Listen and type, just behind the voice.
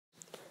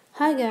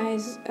Hi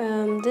guys,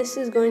 this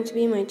is going to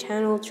be my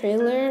channel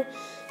trailer.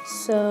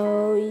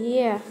 So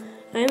yeah,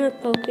 I'm a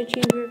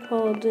PokeTuber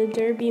called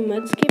Derby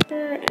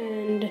Mudskipper,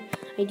 and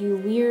I do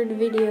weird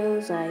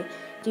videos. I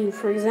do,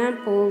 for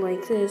example,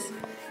 like this,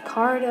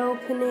 card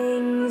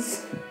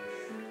openings,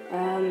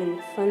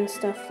 and fun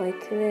stuff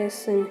like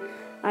this. And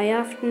I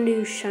often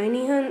do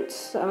shiny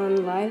hunts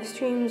on live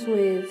streams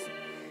with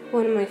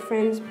one of my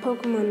friends,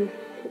 Pokemon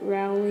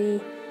Rowley,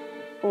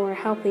 or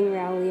Helping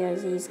Rowley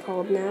as he's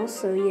called now.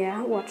 So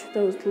yeah, watch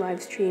those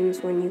live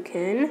streams when you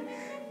can.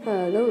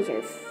 Those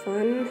are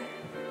fun.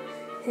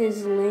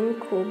 His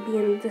link will be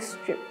in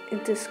the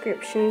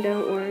description,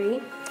 don't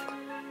worry.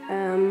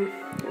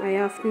 I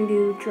often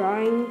do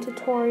drawing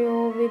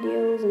tutorial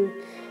videos and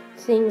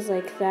things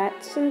like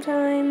that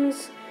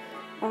sometimes.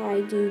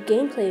 I do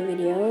gameplay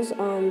videos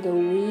on the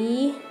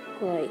Wii,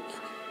 like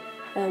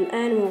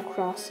Animal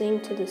Crossing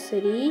to the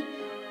City.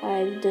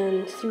 I've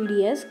done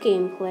 3DS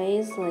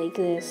gameplays like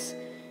this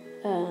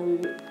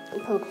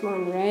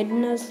Pokemon Red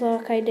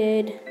Nuzlocke I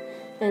did,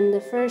 and the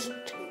first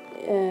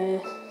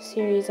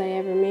series I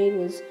ever made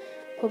was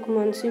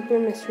Pokemon Super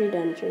Mystery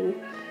Dungeon.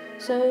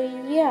 So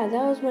yeah,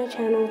 that was my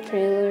channel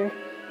trailer.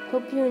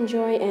 Hope you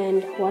enjoy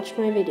and watch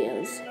my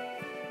videos.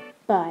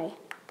 Bye.